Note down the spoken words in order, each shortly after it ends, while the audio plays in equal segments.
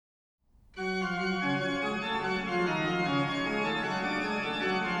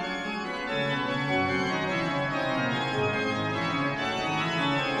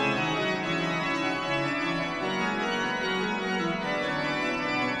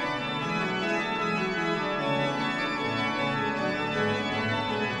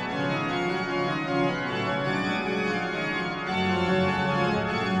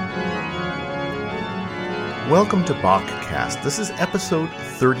Welcome to Bachcast. This is episode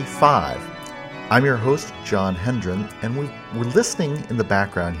 35. I'm your host, John Hendren, and we're listening in the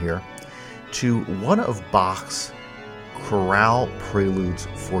background here to one of Bach's chorale preludes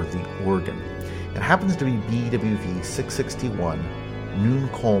for the organ. It happens to be BWV 661, Nun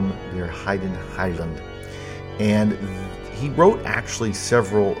komm der Heiden Heiland. And he wrote actually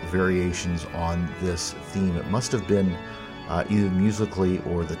several variations on this theme. It must have been either musically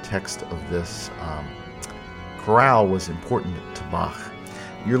or the text of this chorale was important to Bach.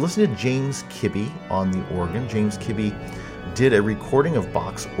 You're listening to James Kibbe on the organ. James Kibbe did a recording of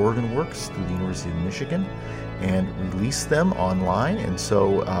Bach's organ works through the University of Michigan and released them online. And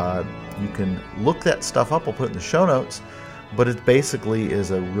so you can look that stuff up. I'll put it in the show notes. But it basically is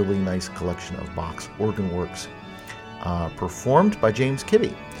a really nice collection of Bach's organ works performed by James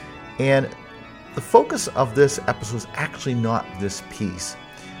Kibbe. And the focus of this episode is actually not this piece.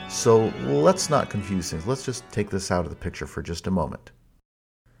 So let's not confuse things. Let's just take this out of the picture for just a moment.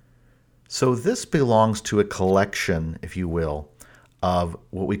 So this belongs to a collection, if you will, of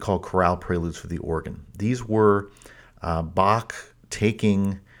what we call chorale preludes for the organ. These were Bach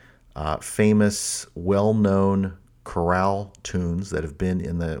taking famous, well-known chorale tunes that have been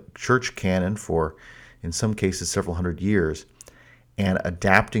in the church canon for, in some cases, several hundred years, and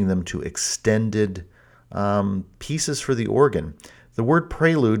adapting them to extended pieces for the organ. The word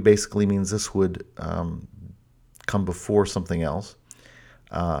prelude basically means this would come before something else,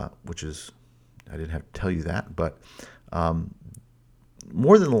 which is, I didn't have to tell you that, but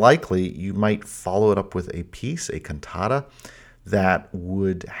more than likely you might follow it up with a piece, a cantata, that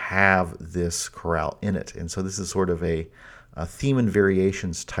would have this chorale in it. And so this is sort of a theme and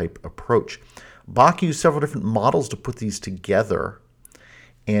variations type approach. Bach used several different models to put these together,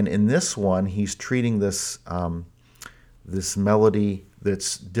 and in this one he's treating this this melody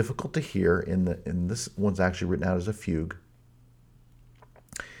that's difficult to hear. In this one's actually written out as a fugue.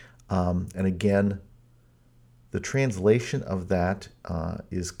 And again, the translation of that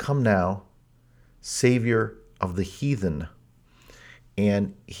is "Come now, Savior of the heathen."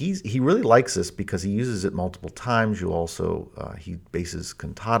 And he really likes this because he uses it multiple times. You also he bases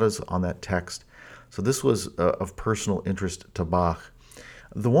cantatas on that text. So this was of personal interest to Bach.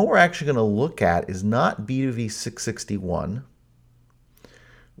 The one we're actually going to look at is not BWV 661.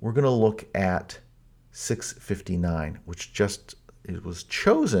 We're going to look at 659, which it was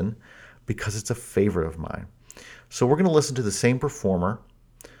chosen because it's a favorite of mine. So we're going to listen to the same performer,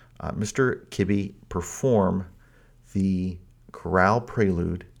 Mr. Kibbe, perform the chorale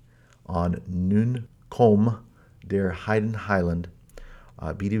prelude on Nun komm der Heiden Heiland,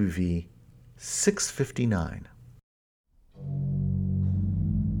 BWV 659.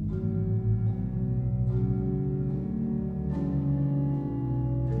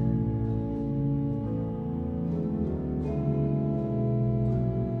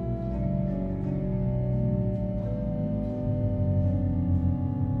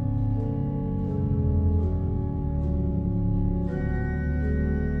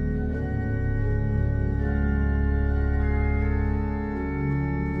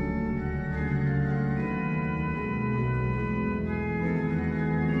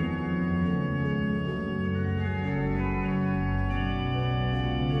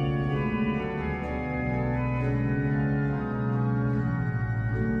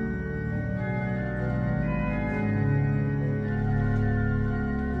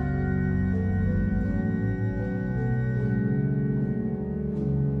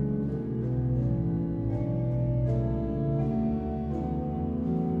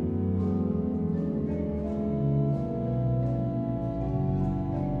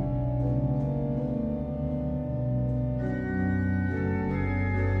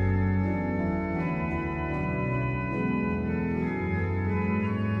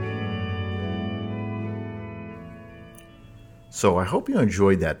 So I hope you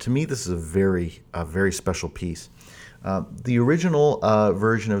enjoyed that. To me, this is a very special piece. The original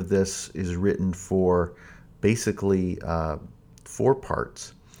version of this is written for basically 4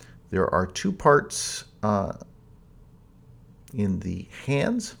 parts. There are 2 parts in the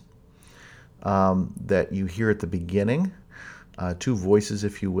hands that you hear at the beginning, 2 voices,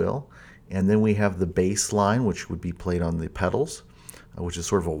 if you will, and then we have the bass line, which would be played on the pedals, which is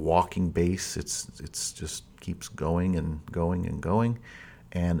sort of a walking bass. It's just keeps going and going and going,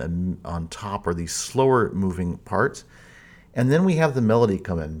 and on top are these slower moving parts, and then we have the melody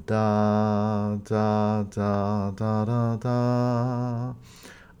come in, da da da da da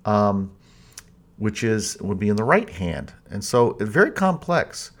da, which would be in the right hand, and so it's very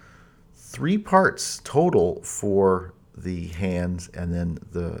complex. 3 parts total for the hands, and then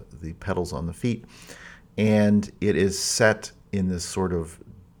the pedals on the feet. And it is set in this sort of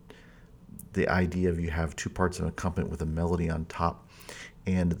the idea of you have two parts of an accompaniment with a melody on top.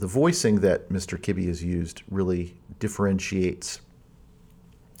 And the voicing that Mr. Kibbe has used really differentiates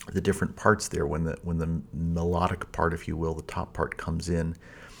the different parts there. When the melodic part, if you will, the top part comes in,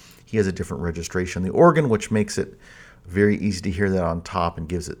 he has a different registration. The organ, which makes it very easy to hear that on top and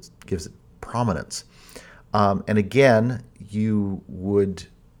gives it prominence. And again, you would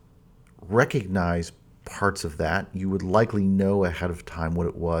recognize parts of that. You would likely know ahead of time what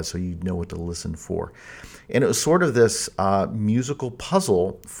it was, so you'd know what to listen for. And it was sort of this musical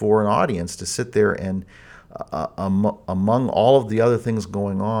puzzle for an audience to sit there and, among all of the other things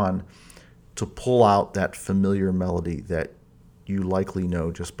going on, to pull out that familiar melody that you likely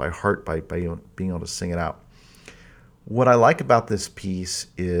know just by heart, by being able to sing it out. What I like about this piece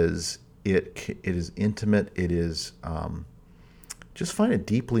is it is intimate. It is just find it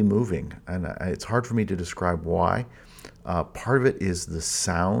deeply moving, and it's hard for me to describe why. Part of it is the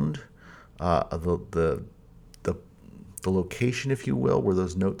sound, the location, if you will, where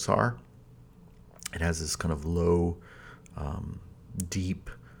those notes are. It has this kind of low, deep,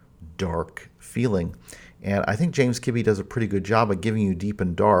 dark feeling, and I think James Kibbe does a pretty good job of giving you deep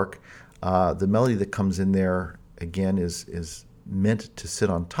and dark. The melody that comes in there again is meant to sit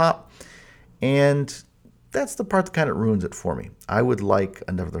on top, and that's the part that kind of ruins it for me. I would like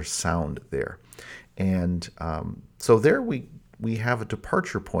another sound there. And so there we have a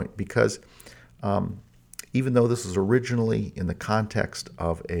departure point, because even though this was originally in the context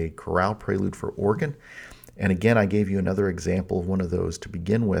of a chorale prelude for organ, and again, I gave you another example of one of those to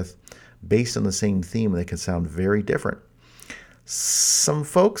begin with, based on the same theme, they can sound very different. Some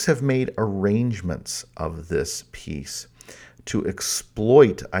folks have made arrangements of this piece to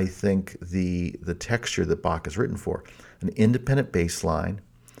exploit, I think, the texture that Bach is written for. An independent bass line,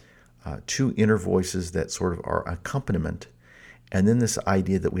 two inner voices that sort of are accompaniment, and then this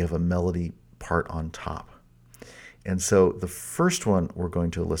idea that we have a melody part on top. And so the first one we're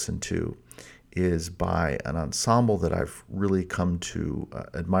going to listen to is by an ensemble that I've really come to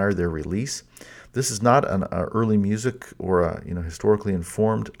admire their release. This is not an early music or a historically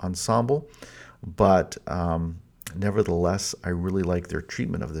informed ensemble, but nevertheless, I really like their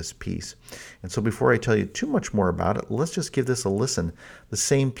treatment of this piece. And so before I tell you too much more about it, let's just give this a listen. The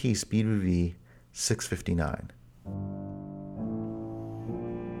same piece, BWV 659.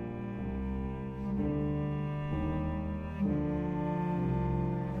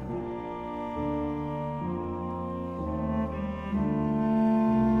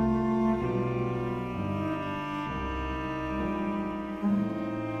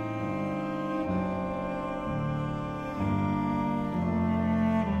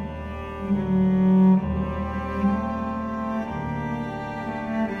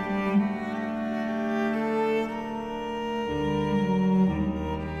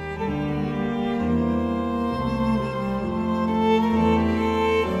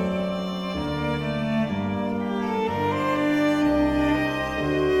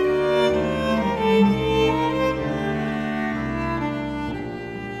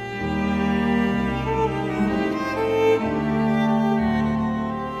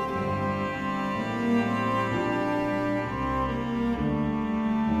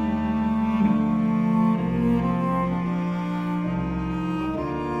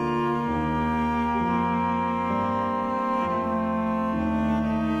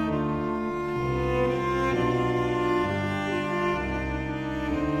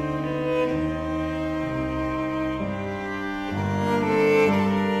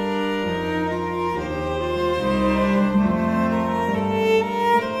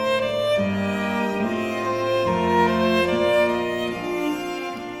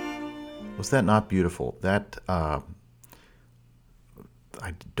 Was that not beautiful? That I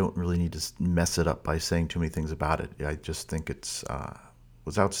don't really need to mess it up by saying too many things about it. I just think it's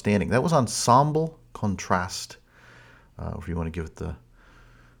was outstanding. That was Ensemble Contraste, if you want to give it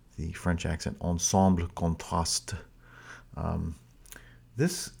the French accent. Ensemble Contraste.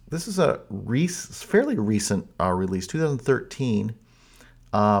 This is a fairly recent release, 2013,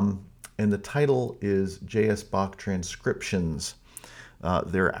 and the title is J.S. Bach Transcriptions.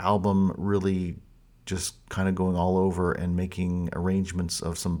 Their album really just kind of going all over and making arrangements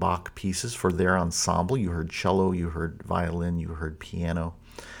of some Bach pieces for their ensemble. You heard cello, you heard violin, you heard piano.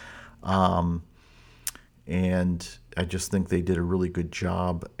 And I just think they did a really good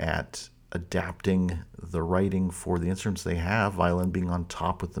job at adapting the writing for the instruments they have, violin being on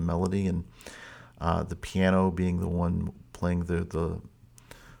top with the melody, and the piano being the one playing the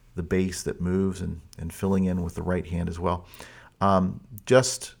bass that moves and filling in with the right hand as well.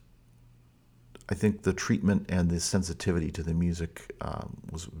 I think the treatment and the sensitivity to the music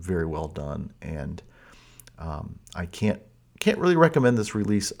was very well done, and I can't really recommend this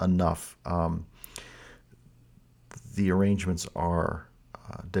release enough. The arrangements are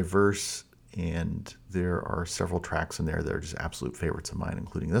diverse, and there are several tracks in there that are just absolute favorites of mine,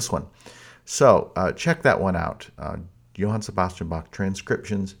 including this one. So check that one out. Johann Sebastian Bach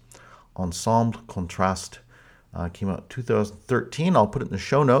Transcriptions, Ensemble Contraste, came out in 2013. I'll put it in the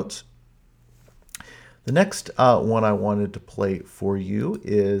show notes. The next one I wanted to play for you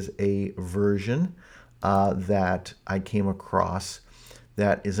is a version that I came across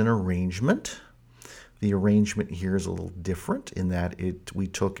that is an arrangement. The arrangement here is a little different in that we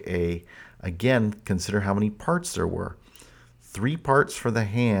took again, consider how many parts there were. 3 parts for the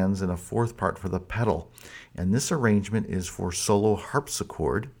hands and a 4th part for the pedal. And this arrangement is for solo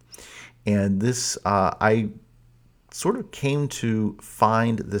harpsichord. And this, I sort of came to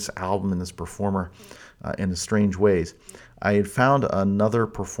find this album and this performer in strange ways. I had found another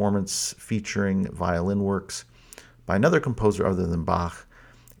performance featuring violin works by another composer other than Bach,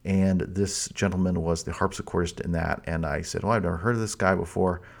 and this gentleman was the harpsichordist in that, and I said, I've never heard of this guy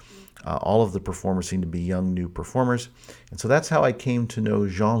before. All of the performers seem to be young, new performers, and so that's how I came to know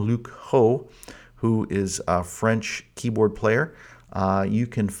Jean-Luc Haut, who is a French keyboard player. You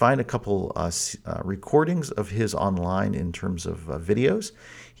can find a couple recordings of his online in terms of videos.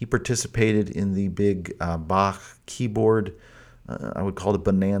 He participated in the big Bach keyboard, I would call it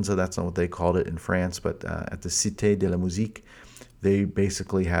Bonanza, that's not what they called it in France, but at the Cité de la Musique, they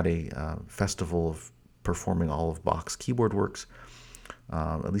basically had a festival of performing all of Bach's keyboard works,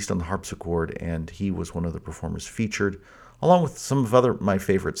 at least on the harpsichord, and he was one of the performers featured, along with some of my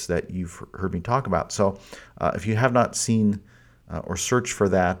favorites that you've heard me talk about. So if you have not seen or search for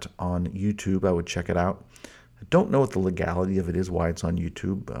that on YouTube, I would check it out. I don't know what the legality of it is, why it's on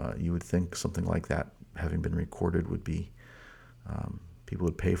YouTube. You would think something like that, having been recorded, would be, people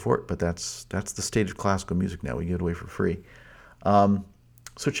would pay for it, but that's the state of classical music now. We give it away for free.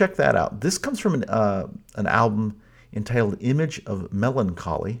 So check that out. This comes from an album entitled Image of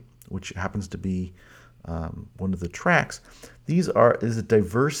Melancholy, which happens to be one of the tracks. Is a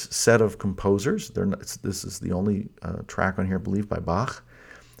diverse set of composers. This is the only track on here, I believe, by Bach.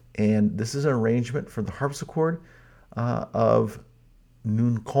 And this is an arrangement for the harpsichord of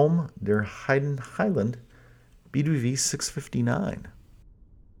Nun komm der Heiland, BWV 659.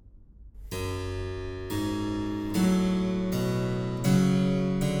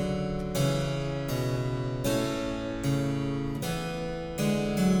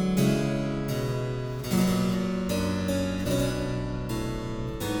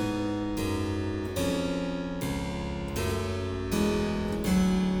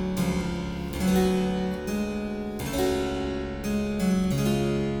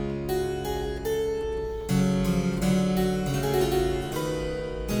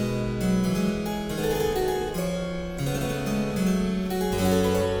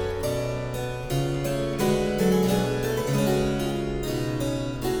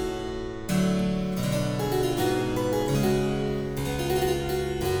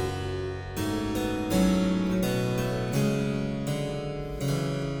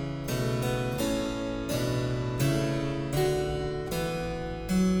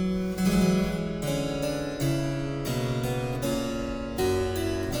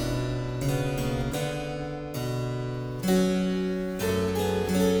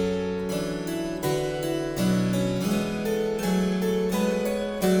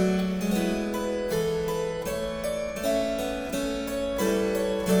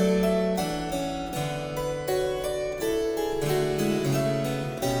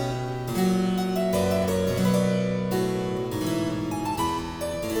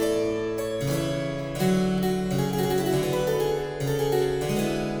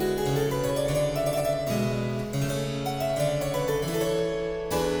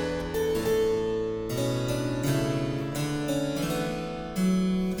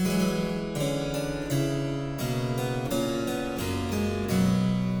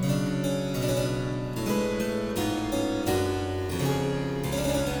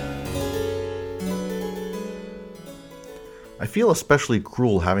 I feel especially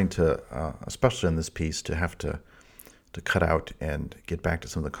cruel having to, especially in this piece, to have to cut out and get back to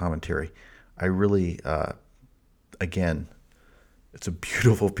some of the commentary. I really, again, it's a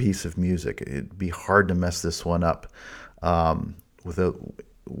beautiful piece of music. It'd be hard to mess this one up with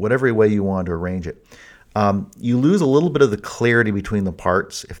whatever way you want to arrange it. You lose a little bit of the clarity between the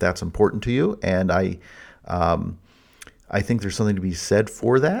parts if that's important to you, and I think there's something to be said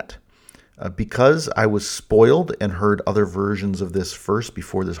for that. Because I was spoiled and heard other versions of this first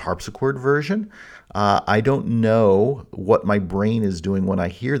before this harpsichord version, I don't know what my brain is doing when I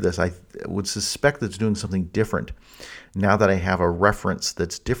hear this. I would suspect it's doing something different now that I have a reference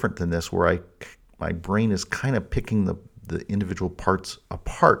that's different than this, where my brain is kind of picking the individual parts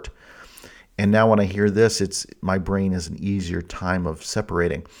apart. And now when I hear this, my brain has an easier time of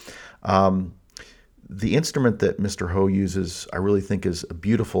separating. The instrument that Mr. Ho uses, I really think, is a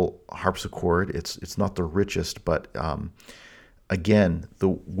beautiful harpsichord. It's not the richest, but again,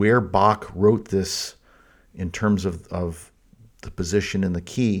 where Bach wrote this in terms of the position and the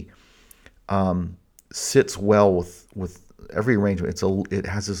key sits well with every arrangement. It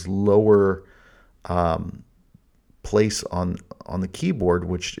has this lower place on the keyboard,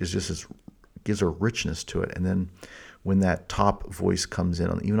 which is just gives a richness to it, and then when that top voice comes in,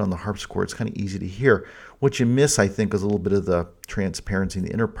 even on the harpsichord, it's kind of easy to hear. What you miss, I think, is a little bit of the transparency in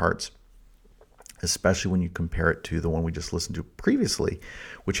the inner parts, especially when you compare it to the one we just listened to previously,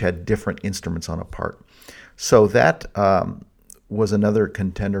 which had different instruments on a part. So that was another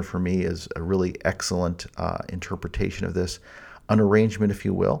contender for me, as a really excellent interpretation of this, an arrangement, if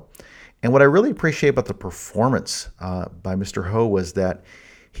you will. And what I really appreciate about the performance by Mr. Ho was that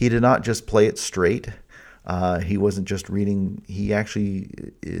he did not just play it straight. He wasn't just reading. He actually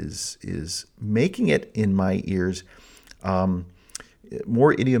is making it, in my ears,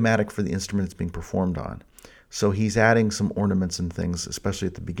 more idiomatic for the instrument it's being performed on. So he's adding some ornaments and things, especially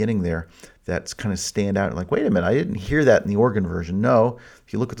at the beginning there, that kind of stand out. Like, wait a minute, I didn't hear that in the organ version. No,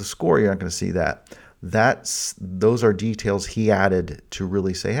 if you look at the score, you're not going to see that. Those are details he added to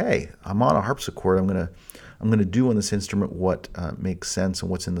really say, hey, I'm on a harpsichord. I'm going to do on this instrument what makes sense and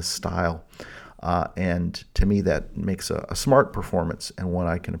what's in the style. And to me, that makes a smart performance and one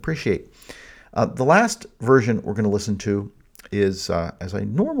I can appreciate. The last version we're going to listen to is, as I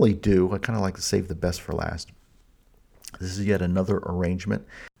normally do, I kind of like to save the best for last. This is yet another arrangement.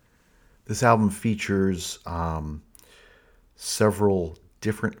 This album features several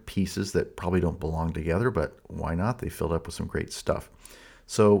different pieces that probably don't belong together, but why not? They filled up with some great stuff.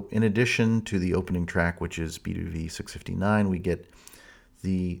 So in addition to the opening track, which is BWV 659, we get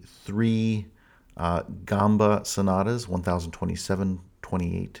the three Gamba sonatas, 1027,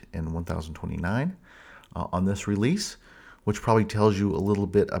 28, and 1029 on this release, which probably tells you a little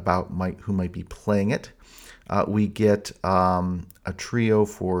bit about who might be playing it. We get a trio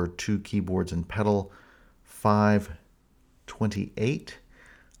for two keyboards and pedal, 528.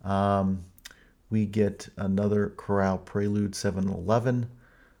 We get another chorale prelude, 711,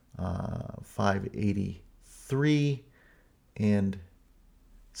 583, and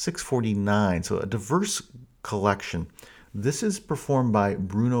 649. So a diverse collection. This is performed by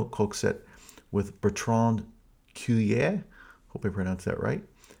Bruno Coxet with Bertrand Cuillier, hope I pronounced that right,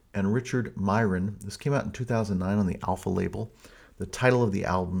 and Richard Myron. This came out in 2009 on the Alpha label. The title of the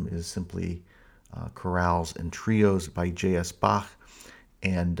album is simply Chorales and Trios by J.S. Bach.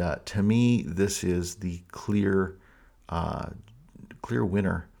 And to me, this is the clear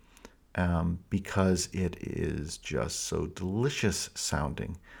winner because it is just so delicious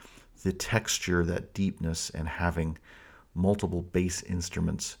sounding. The texture, that deepness, and having multiple bass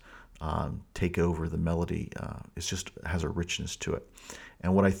instruments take over the melody, it just has a richness to it.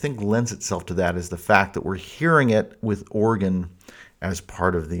 And what I think lends itself to that is the fact that we're hearing it with organ as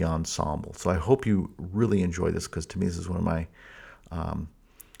part of the ensemble. So I hope you really enjoy this, because to me this is one of my,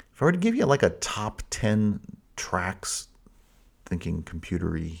 if I were to give you like a top 10 tracks, thinking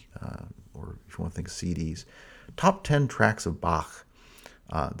computery, or if you want to think CDs, top 10 tracks of Bach,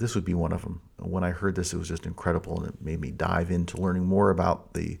 this would be one of them. When I heard this, it was just incredible, and it made me dive into learning more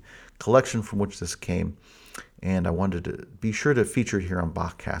about the collection from which this came. And I wanted to be sure to feature it here on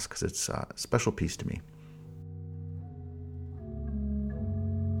Bachcast because it's a special piece to me.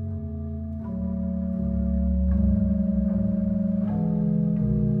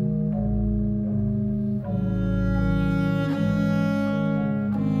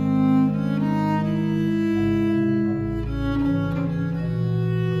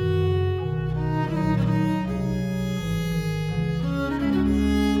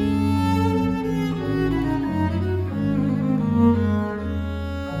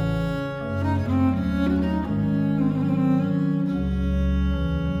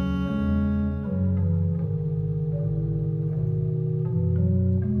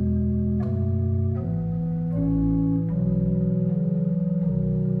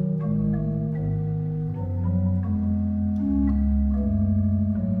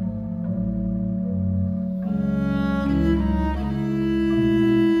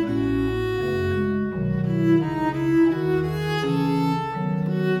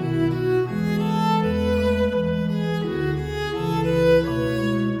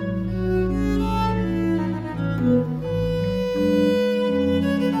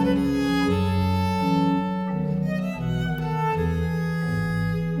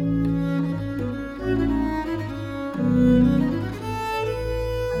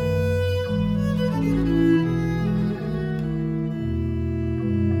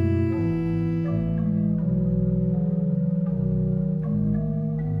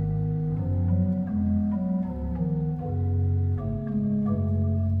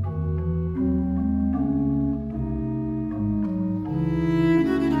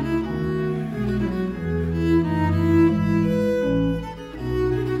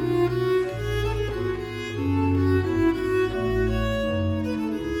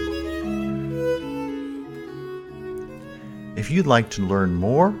 If you'd like to learn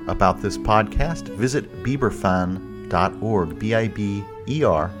more about this podcast, visit biberfan.org,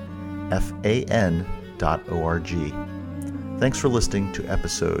 BIBERFAN.org. Thanks for listening to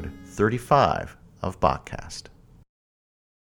episode 35 of Bachcast.